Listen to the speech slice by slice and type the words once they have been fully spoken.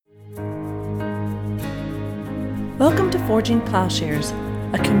Welcome to Forging Plowshares,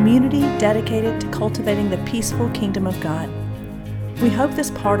 a community dedicated to cultivating the peaceful kingdom of God. We hope this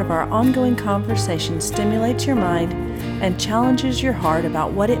part of our ongoing conversation stimulates your mind and challenges your heart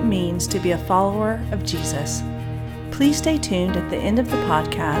about what it means to be a follower of Jesus. Please stay tuned at the end of the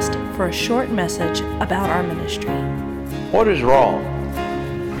podcast for a short message about our ministry. What is wrong?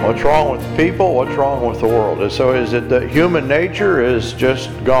 What's wrong with people? What's wrong with the world? And so is it that human nature is just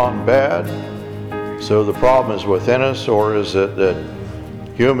gone bad? So the problem is within us, or is it that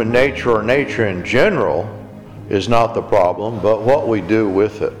human nature or nature in general is not the problem, but what we do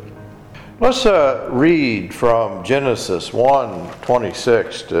with it? Let's read from Genesis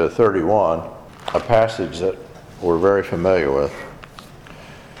 1:26 to 31, a passage that we're very familiar with.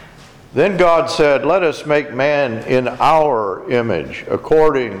 Then God said, "Let us make man in our image,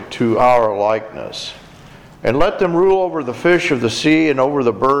 according to our likeness. And let them rule over the fish of the sea, and over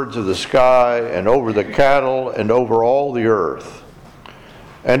the birds of the sky, and over the cattle, and over all the earth,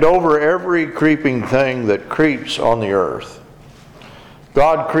 and over every creeping thing that creeps on the earth."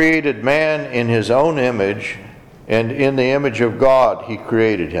 God created man in his own image, and in the image of God he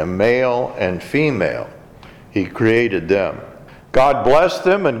created him, male and female. He created them. God blessed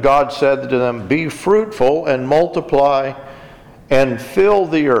them, and God said to them, "Be fruitful and multiply, and fill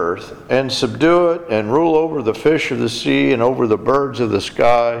the earth, and subdue it, and rule over the fish of the sea, and over the birds of the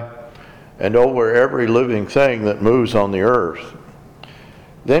sky, and over every living thing that moves on the earth."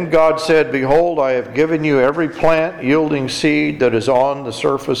 Then God said, "Behold, I have given you every plant yielding seed that is on the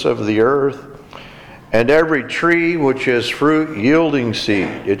surface of the earth, and every tree which has fruit yielding seed.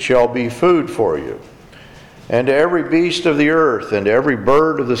 It shall be food for you. And to every beast of the earth, and every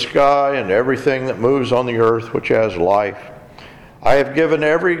bird of the sky, and everything that moves on the earth which has life, I have given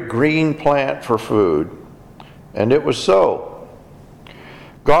every green plant for food." And it was so.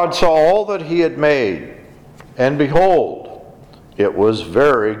 God saw all that he had made, and behold, it was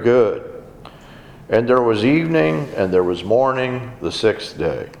very good. And there was evening, and there was morning, the sixth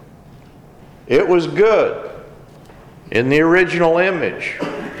day. It was good. In the original image,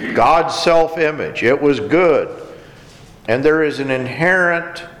 God's self-image, it was good. And there is an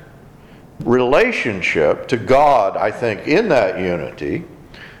inherent relationship to God, I think, in that unity.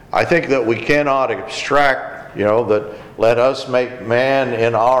 I think that we cannot abstract, that let us make man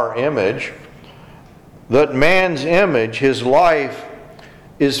in our image. That man's image, his life,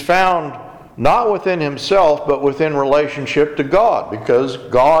 is found not within himself, but within relationship to God, because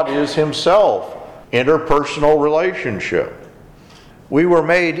God is himself interpersonal relationship. We were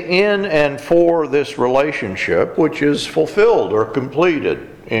made in and for this relationship, which is fulfilled or completed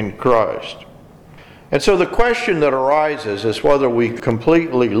in Christ. And so the question that arises is whether we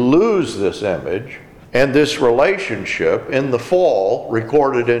completely lose this image and this relationship in the fall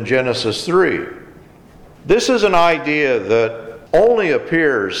recorded in Genesis 3. This is an idea that only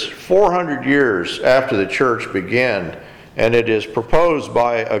appears 400 years after the church began, and it is proposed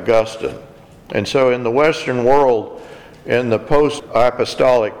by Augustine. And so in the Western world, in the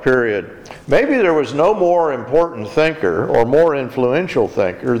post-apostolic period, maybe there was no more important thinker or more influential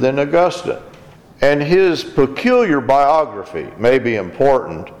thinker than Augustine. And his peculiar biography may be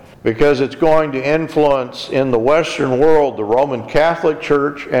important because it's going to influence in the Western world the Roman Catholic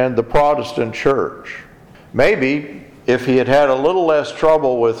Church and the Protestant Church. Maybe if he had had a little less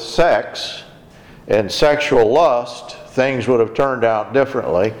trouble with sex and sexual lust, things would have turned out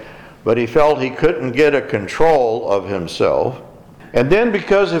differently. But he felt he couldn't get a control of himself. And then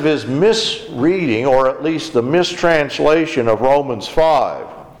because of his misreading, or at least the mistranslation of Romans 5,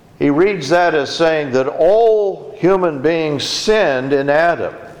 he reads that as saying that all human beings sinned in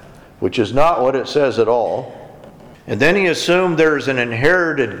Adam, which is not what it says at all. And then he assumed there's an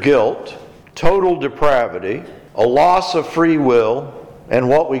inherited guilt, total depravity, a loss of free will, and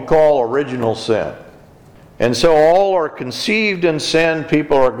what we call original sin. And so all are conceived in sin.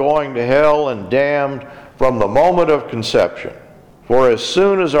 People are going to hell and damned from the moment of conception. For as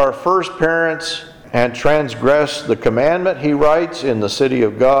soon as our first parents had transgressed the commandment, he writes, in the city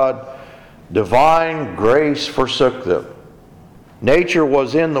of God, divine grace forsook them. Nature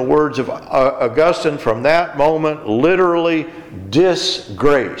was, in the words of Augustine, from that moment literally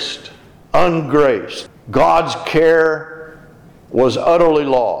disgraced, ungraced. God's care was utterly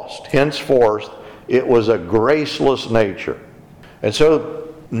lost. Henceforth, it was a graceless nature. And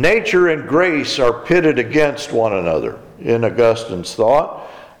so nature and grace are pitted against one another in Augustine's thought,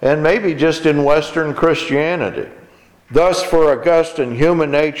 and maybe just in Western Christianity. Thus, for Augustine,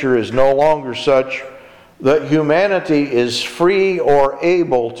 human nature is no longer such that humanity is free or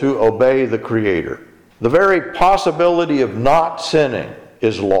able to obey the Creator. The very possibility of not sinning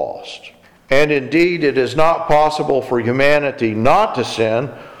is lost. And indeed, it is not possible for humanity not to sin,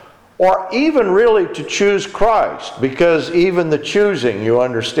 or even really to choose Christ, because even the choosing, you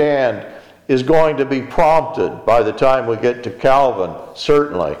understand, is going to be prompted by the time we get to Calvin,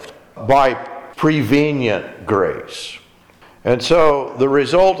 certainly, by prevenient grace. And so the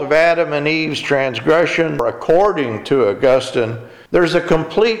result of Adam and Eve's transgression, according to Augustine, there's a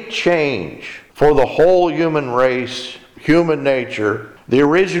complete change for the whole human race, human nature. The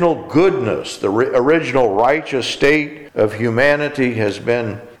original goodness, the original righteous state of humanity has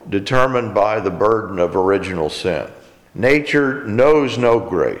been determined by the burden of original sin. Nature knows no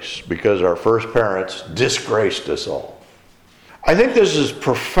grace because our first parents disgraced us all. I think this is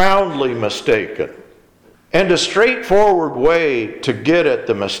profoundly mistaken. And a straightforward way to get at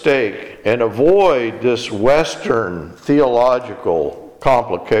the mistake and avoid this Western theological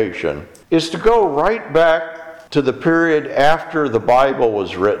complication is to go right back to the period after the Bible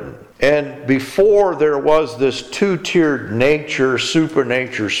was written and before there was this two-tiered nature,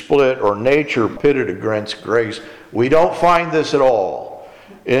 supernature split, or nature pitted against grace. We don't find this at all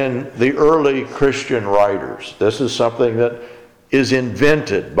in the early Christian writers. This is something that is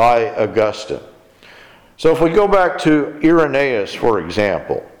invented by Augustine. So if we go back to Irenaeus, for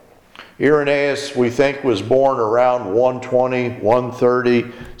example. Irenaeus, we think, was born around 120,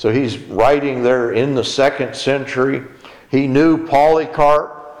 130. So he's writing there in the 2nd century. He knew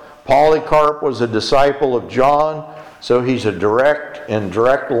Polycarp. Polycarp was a disciple of John, so he's in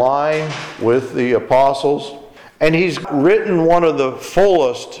direct line with the apostles. And he's written one of the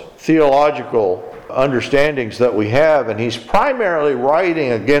fullest theological understandings that we have, and he's primarily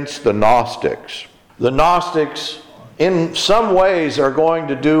writing against the Gnostics. The Gnostics, in some ways, are going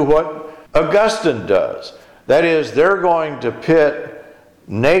to do what Augustine does. That is, they're going to pit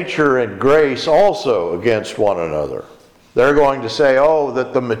nature and grace also against one another. They're going to say,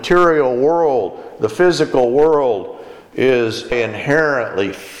 that the material world, the physical world, is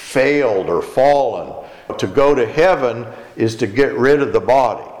inherently failed or fallen. To go to heaven is to get rid of the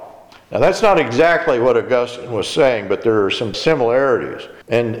body. Now, that's not exactly what Augustine was saying, but there are some similarities.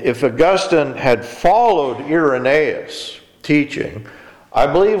 And if Augustine had followed Irenaeus' teaching, I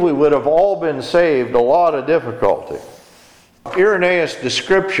believe we would have all been saved a lot of difficulty. Irenaeus'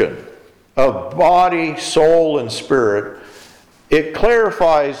 description of body, soul, and spirit, it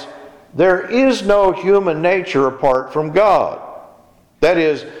clarifies there is no human nature apart from God. That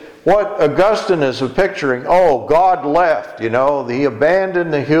is, what Augustine is picturing, God left, he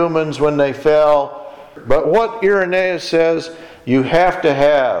abandoned the humans when they fell. But what Irenaeus says, you have to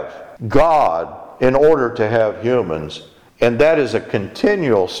have God in order to have humans, and that is a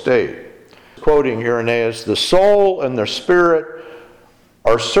continual state. Quoting Irenaeus, the soul and the spirit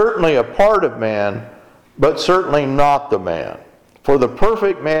are certainly a part of man, but certainly not the man. For the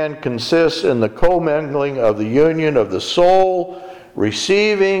perfect man consists in the commingling of the union of the soul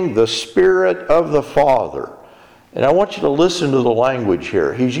receiving the Spirit of the Father. And I want you to listen to the language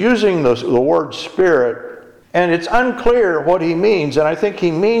here. He's using the word spirit, and it's unclear what he means, and I think he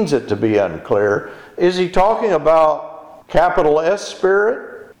means it to be unclear. Is he talking about capital S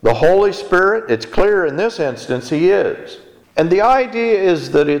Spirit, the Holy Spirit? It's clear in this instance he is. And the idea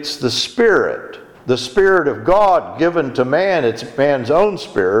is that it's the Spirit of God given to man. It's man's own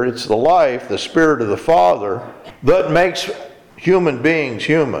spirit. It's the life, the Spirit of the Father, that makes human beings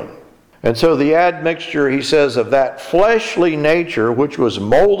human. And so the admixture, he says, of that fleshly nature which was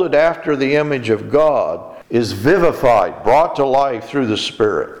molded after the image of God is vivified, brought to life through the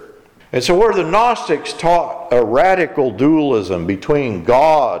Spirit. And so where the Gnostics taught a radical dualism between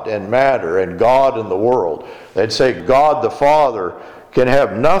God and matter and God and the world, they'd say God the Father can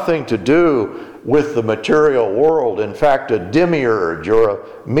have nothing to do with the material world. In fact, a demiurge or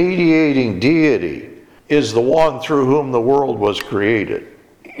a mediating deity is the one through whom the world was created.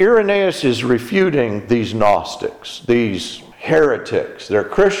 Irenaeus is refuting these Gnostics, these heretics. They're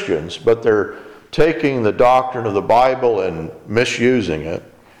Christians, but they're taking the doctrine of the Bible and misusing it.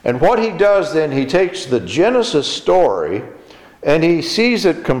 And what he does then, he takes the Genesis story and he sees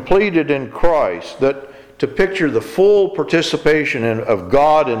it completed in Christ, that to picture the full participation of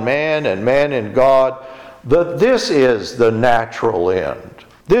God in man and man in God, that this is the natural end.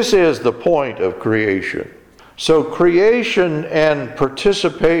 This is the point of creation. So creation and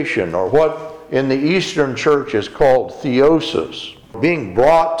participation, or what in the Eastern Church is called theosis, being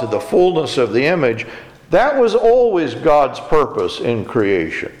brought to the fullness of the image, that was always God's purpose in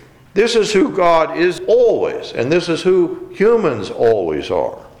creation. This is who God is always, and this is who humans always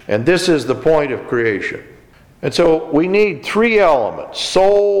are. And this is the point of creation. And so we need three elements,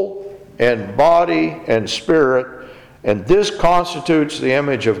 soul and body and spirit. And this constitutes the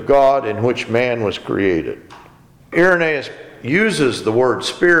image of God in which man was created. Irenaeus uses the word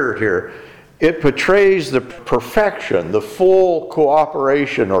spirit here. It portrays the perfection, the full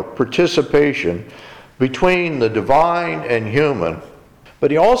cooperation or participation between the divine and human.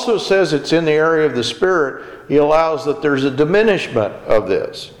 But he also says it's in the area of the spirit. He allows that there's a diminishment of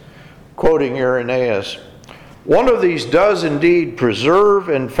this. Quoting Irenaeus, "One of these does indeed preserve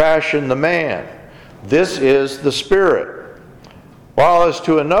and fashion the man. This is the spirit. While as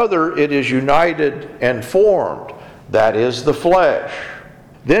to another it is united and formed. That is the flesh.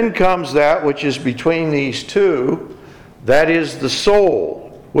 Then comes that which is between these two. That is the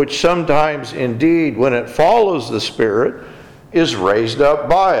soul, which sometimes indeed when it follows the spirit is raised up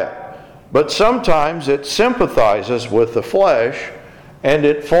by it. But sometimes it sympathizes with the flesh and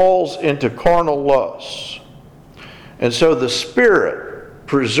it falls into carnal lusts." And so the spirit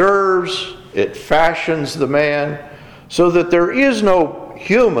preserves, it fashions the man so that there is no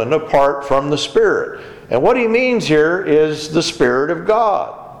human apart from the spirit. And what he means here is the Spirit of God.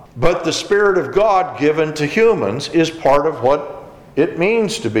 But the Spirit of God given to humans is part of what it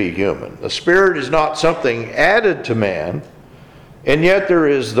means to be human. The Spirit is not something added to man, and yet there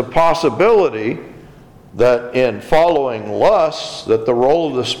is the possibility that in following lusts, that the role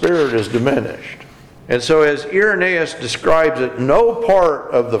of the Spirit is diminished. And so as Irenaeus describes it, no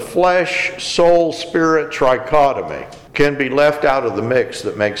part of the flesh, soul, spirit trichotomy can be left out of the mix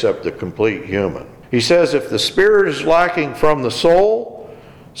that makes up the complete human. He says, if the spirit is lacking from the soul,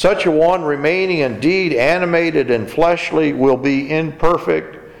 such a one remaining indeed animated and fleshly will be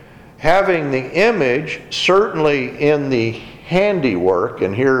imperfect, having the image certainly in the handiwork,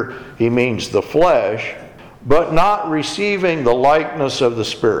 and here he means the flesh, but not receiving the likeness of the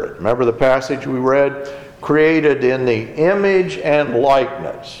Spirit. Remember the passage we read? Created in the image and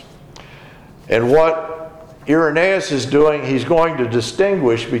likeness. And what Irenaeus is doing, he's going to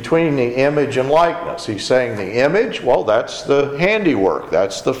distinguish between the image and likeness. He's saying the image, well, that's the handiwork,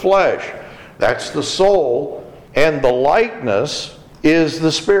 that's the flesh, that's the soul, and the likeness is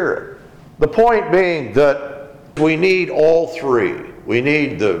the Spirit. The point being that we need all three. We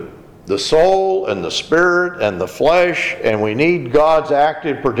need the soul and the spirit and the flesh, and we need God's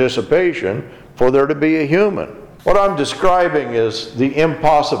active participation for there to be a human. What I'm describing is the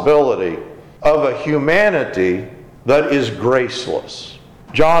impossibility of a humanity that is graceless.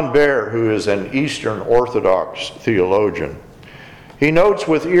 John Baer, who is an Eastern Orthodox theologian, he notes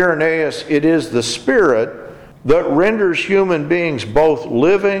with Irenaeus, it is the Spirit that renders human beings both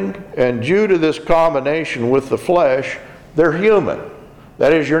living, and due to this combination with the flesh, they're human.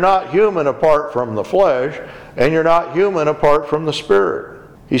 That is, you're not human apart from the flesh, and you're not human apart from the Spirit.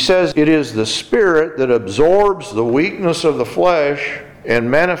 He says it is the Spirit that absorbs the weakness of the flesh and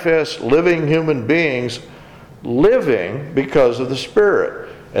manifests living human beings living because of the Spirit.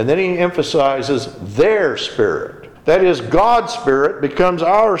 And then he emphasizes their spirit. That is, God's Spirit becomes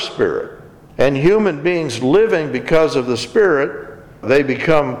our spirit. And human beings living because of the Spirit, they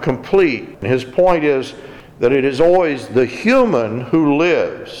become complete. His point is that it is always the human who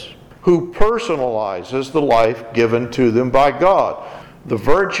lives, who personalizes the life given to them by God. The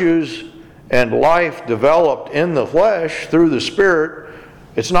virtues and life developed in the flesh through the Spirit,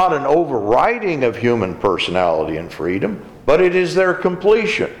 it's not an overriding of human personality and freedom, but it is their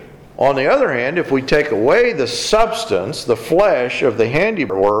completion. On the other hand, if we take away the substance, the flesh of the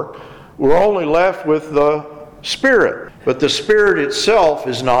handiwork, we're only left with the Spirit. But the Spirit itself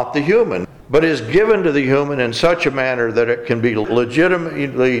is not the human, but is given to the human in such a manner that it can be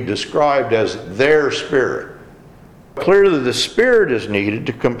legitimately described as their spirit. Clearly, the Spirit is needed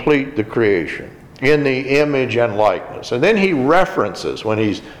to complete the creation in the image and likeness. And then he references, when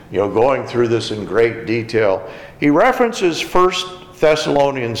he's going through this in great detail, he references 1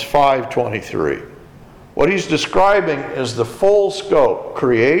 Thessalonians 5:23. What he's describing is the full scope: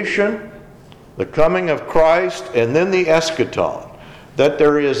 creation, the coming of Christ, and then the eschaton. That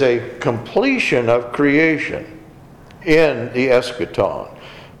there is a completion of creation in the eschaton.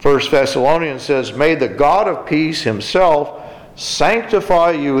 1 Thessalonians says, "May the God of peace himself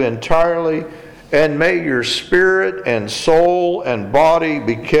sanctify you entirely, and may your spirit and soul and body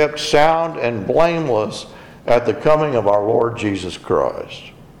be kept sound and blameless at the coming of our Lord Jesus Christ."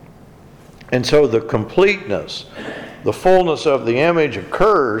 And so the completeness, the fullness of the image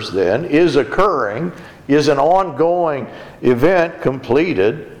occurs then, is occurring, is an ongoing event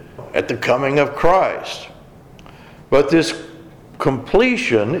completed at the coming of Christ. But this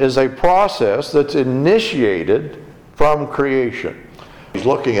completion is a process that's initiated from creation. He's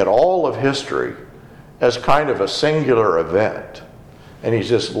looking at all of history as kind of a singular event. And he's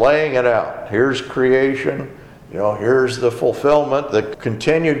just laying it out. Here's creation. Here's the fulfillment, the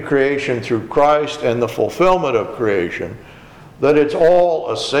continued creation through Christ and the fulfillment of creation, that it's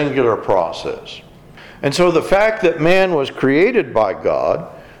all a singular process. And so the fact that man was created by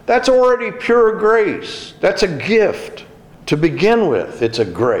God, that's already pure grace. That's a gift. To begin with, it's a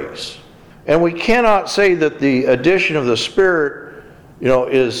grace. And we cannot say that the addition of the Spirit,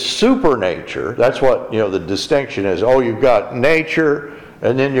 is supernature. That's what, the distinction is. Oh, you've got nature,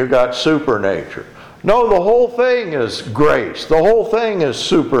 and then you've got supernature. No, the whole thing is grace. The whole thing is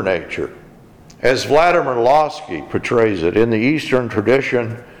supernature. As Vladimir Lossky portrays it in the Eastern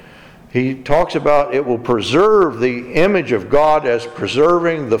tradition, he talks about it will preserve the image of God as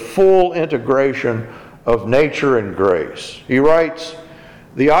preserving the full integration of nature and grace. He writes,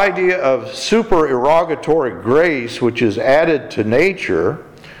 the idea of supererogatory grace, which is added to nature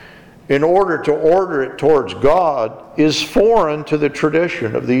in order to order it towards God, is foreign to the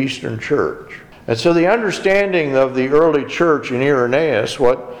tradition of the Eastern Church. And so the understanding of the early church in Irenaeus,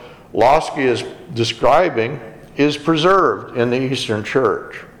 what Lossky is describing, is preserved in the Eastern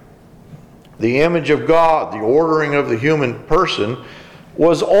Church. The image of God, the ordering of the human person,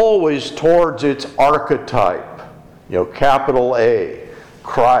 was always towards its archetype, capital A,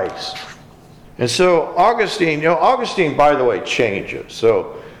 Christ. And so Augustine, by the way, changes.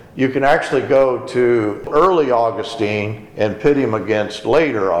 So you can actually go to early Augustine and pit him against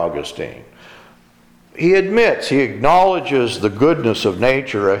later Augustine. He acknowledges the goodness of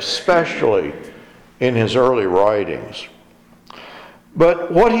nature, especially in his early writings.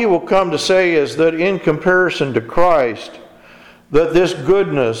 But what he will come to say is that in comparison to Christ, that this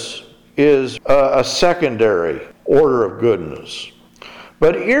goodness is a secondary order of goodness.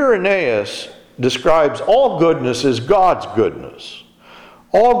 But Irenaeus describes all goodness as God's goodness.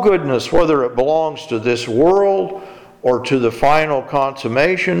 All goodness, whether it belongs to this world or to the final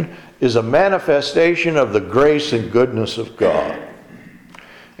consummation, is a manifestation of the grace and goodness of God.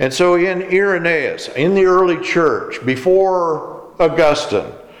 And so in Irenaeus, in the early church, before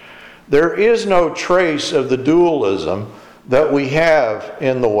Augustine, there is no trace of the dualism that we have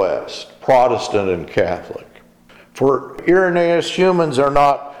in the West, Protestant and Catholic. For Irenaeus, humans are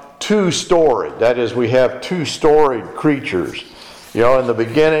not two-storied. That is, we have two-storied creatures. In the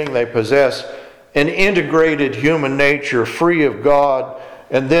beginning, they possess an integrated human nature free of God,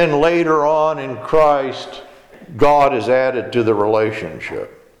 and then later on in Christ, God is added to the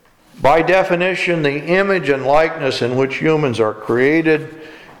relationship. By definition, the image and likeness in which humans are created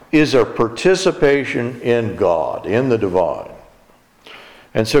is a participation in God, in the divine.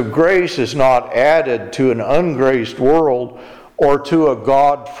 And so grace is not added to an ungraced world or to a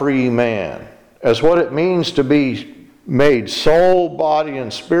God-free man. As what it means to be made soul, body,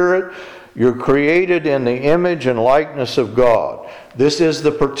 and spirit, you're created in the image and likeness of God. This is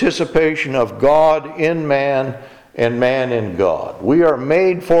the participation of God in man and man in God. We are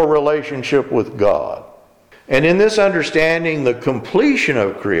made for relationship with God. And in this understanding, the completion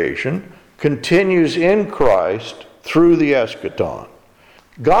of creation continues in Christ through the eschaton.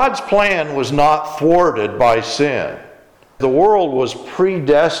 God's plan was not thwarted by sin. The world was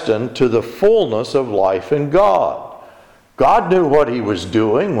predestined to the fullness of life in God. God knew what he was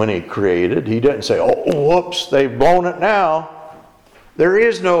doing when he created. He didn't say, oh, whoops, they've blown it now. There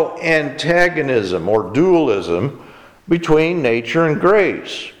is no antagonism or dualism between nature and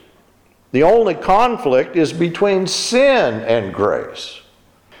grace. The only conflict is between sin and grace.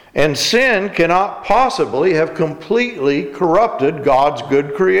 And sin cannot possibly have completely corrupted God's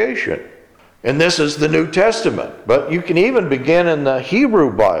good creation. And this is the New Testament. But you can even begin in the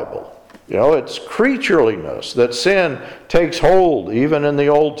Hebrew Bible. It's creatureliness that sin takes hold even in the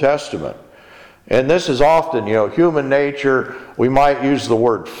Old Testament. And this is often, human nature. We might use the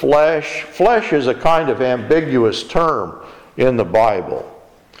word flesh. Flesh is a kind of ambiguous term in the Bible.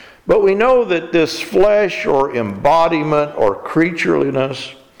 But we know that this flesh or embodiment or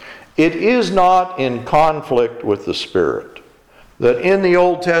creatureliness, it is not in conflict with the Spirit. That in the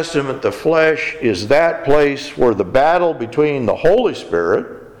Old Testament, the flesh is that place where the battle between the Holy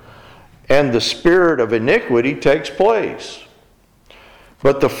Spirit and the spirit of iniquity takes place.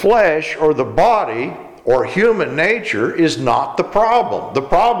 But the flesh or the body or human nature is not the problem. The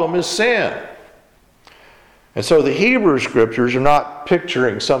problem is sin. And so the Hebrew Scriptures are not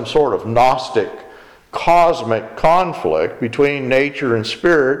picturing some sort of Gnostic cosmic conflict between nature and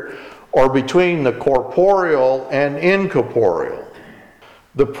spirit or between the corporeal and incorporeal.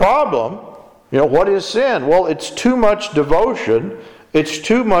 The problem, what is sin? Well, it's too much devotion. It's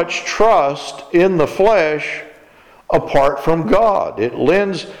too much trust in the flesh apart from God. It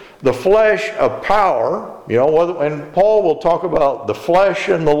lends the flesh a power, and Paul will talk about the flesh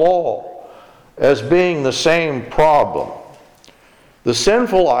and the law. as being the same problem. The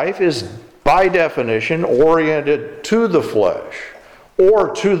sinful life is, by definition, oriented to the flesh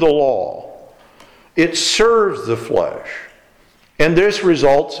or to the law. It serves the flesh. And this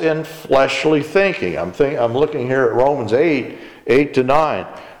results in fleshly thinking. I'm looking here at Romans 8:8-9.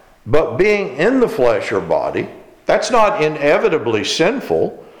 But being in the flesh or body, that's not inevitably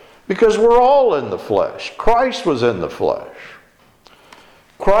sinful, because we're all in the flesh. Christ was in the flesh.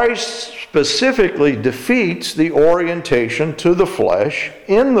 Christ specifically defeats the orientation to the flesh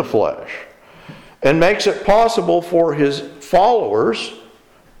in the flesh and makes it possible for his followers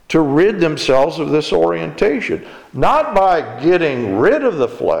to rid themselves of this orientation. Not by getting rid of the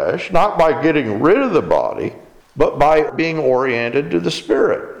flesh, not by getting rid of the body, but by being oriented to the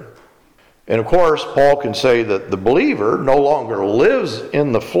Spirit. And of course, Paul can say that the believer no longer lives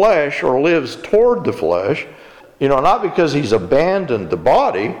in the flesh or lives toward the flesh, not because he's abandoned the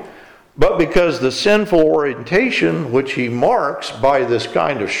body, but because the sinful orientation which he marks by this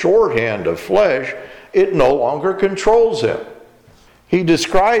kind of shorthand of flesh, it no longer controls him. He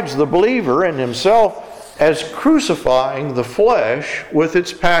describes the believer and himself as crucifying the flesh with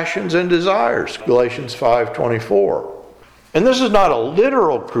its passions and desires, Galatians 5:24. And this is not a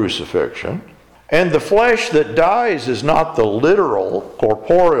literal crucifixion, and the flesh that dies is not the literal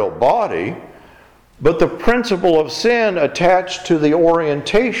corporeal body, but the principle of sin attached to the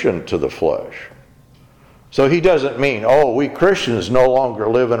orientation to the flesh. So he doesn't mean, we Christians no longer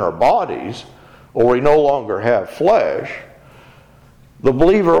live in our bodies, or we no longer have flesh. The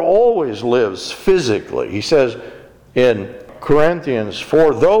believer always lives physically. He says in Corinthians,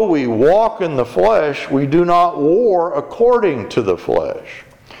 "For though we walk in the flesh, we do not war according to the flesh.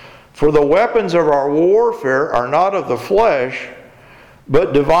 For the weapons of our warfare are not of the flesh,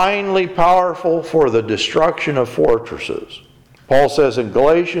 but divinely powerful for the destruction of fortresses." Paul says in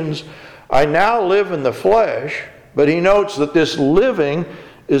Galatians, "I now live in the flesh," but he notes that this living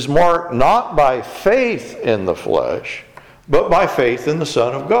is marked not by faith in the flesh, but by faith in the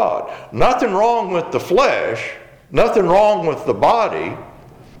Son of God. Nothing wrong with the flesh, nothing wrong with the body.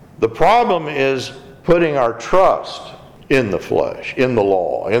 The problem is putting our trust in the flesh, in the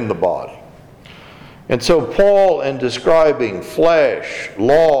law, in the body. And so Paul, in describing flesh,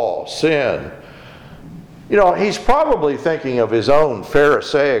 law, sin, he's probably thinking of his own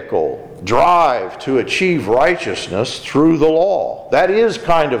Pharisaical drive to achieve righteousness through the law. That is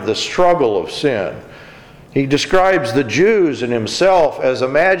kind of the struggle of sin. He describes the Jews and himself as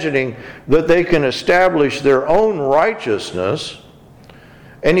imagining that they can establish their own righteousness,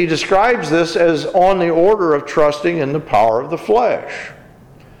 and he describes this as on the order of trusting in the power of the flesh.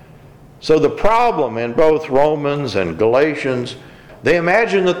 So the problem in both Romans and Galatians, they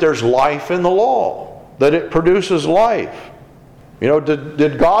imagine that there's life in the law, that it produces life.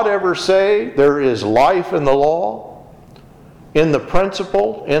 Did God ever say there is life in the law? In the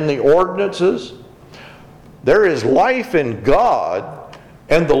principle, in the ordinances? There is life in God,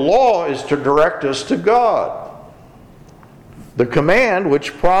 and the law is to direct us to God. The command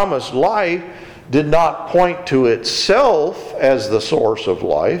which promised life did not point to itself as the source of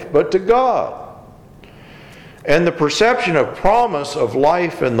life, but to God. And the perception of promise of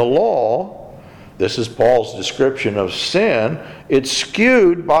life in the law, this is Paul's description of sin, it's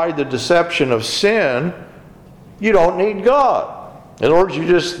skewed by the deception of sin. You don't need God. In other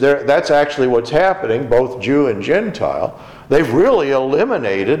words, that's actually what's happening, both Jew and Gentile. They've really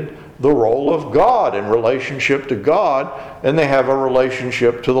eliminated the role of God in relationship to God, and they have a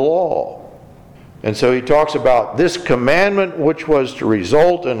relationship to the law. And so he talks about this commandment, which was to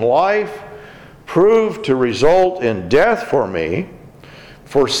result in life, proved to result in death for me,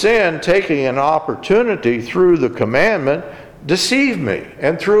 for sin, taking an opportunity through the commandment, deceived me,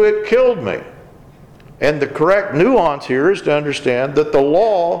 and through it killed me. And the correct nuance here is to understand that the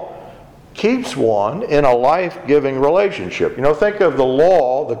law keeps one in a life-giving relationship. Think of the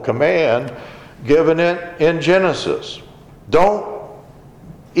law, the command given in Genesis. Don't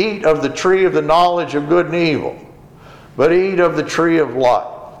eat of the tree of the knowledge of good and evil, but eat of the tree of life.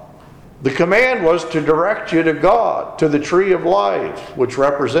 The command was to direct you to God, to the tree of life, which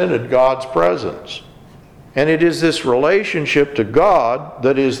represented God's presence. And it is this relationship to God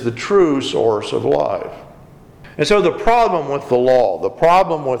that is the true source of life. And so the problem with the law, the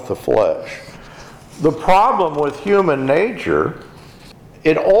problem with the flesh, the problem with human nature,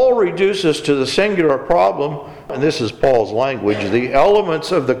 it all reduces to the singular problem, and this is Paul's language, the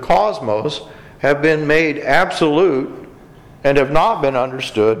elements of the cosmos have been made absolute and have not been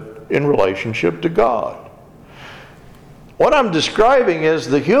understood in relationship to God. What I'm describing is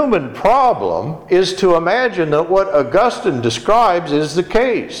the human problem is to imagine that what Augustine describes is the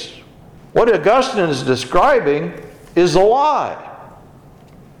case. What Augustine is describing is a lie.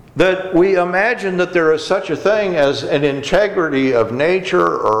 That we imagine that there is such a thing as an integrity of nature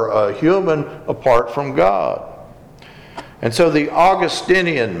or a human apart from God. And so the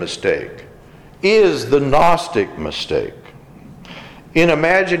Augustinian mistake is the Gnostic mistake in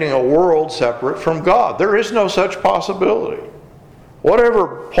imagining a world separate from God. There is no such possibility.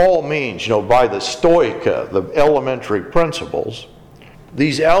 Whatever Paul means, by the stoica, the elementary principles,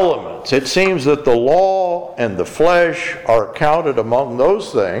 these elements, it seems that the law and the flesh are counted among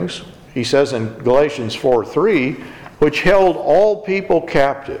those things, he says in Galatians 4:3, which held all people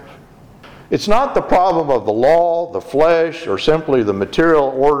captive. It's not the problem of the law, the flesh, or simply the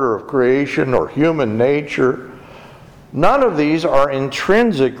material order of creation or human nature. None of these are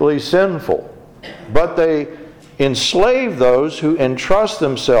intrinsically sinful, but they enslave those who entrust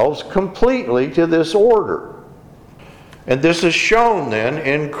themselves completely to this order. And this is shown then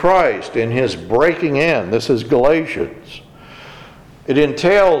in Christ, in his breaking in. This is Galatians. It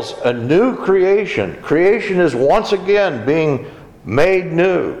entails a new creation. Creation is once again being made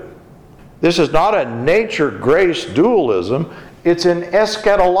new. This is not a nature-grace dualism. It's an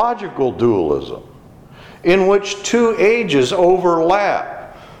eschatological dualism in which two ages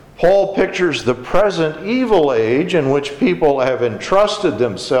overlap. Paul pictures the present evil age in which people have entrusted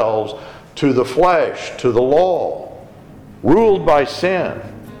themselves to the flesh, to the law, ruled by sin.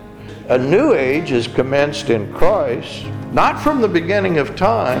 A new age is commenced in Christ, not from the beginning of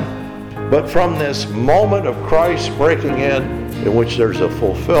time, but from this moment of Christ breaking in which there's a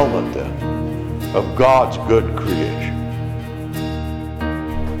fulfillment then of God's good creation.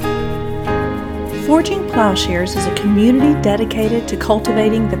 Forging Plowshares is a community dedicated to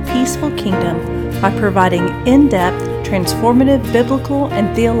cultivating the peaceful kingdom by providing in-depth, transformative biblical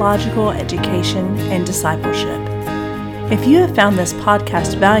and theological education and discipleship. If you have found this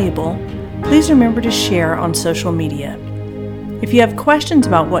podcast valuable, please remember to share on social media. If you have questions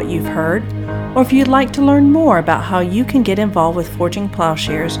about what you've heard, or if you'd like to learn more about how you can get involved with Forging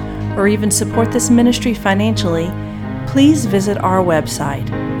Plowshares or even support this ministry financially, please visit our website,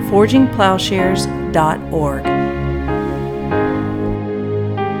 forgingplowshares.org.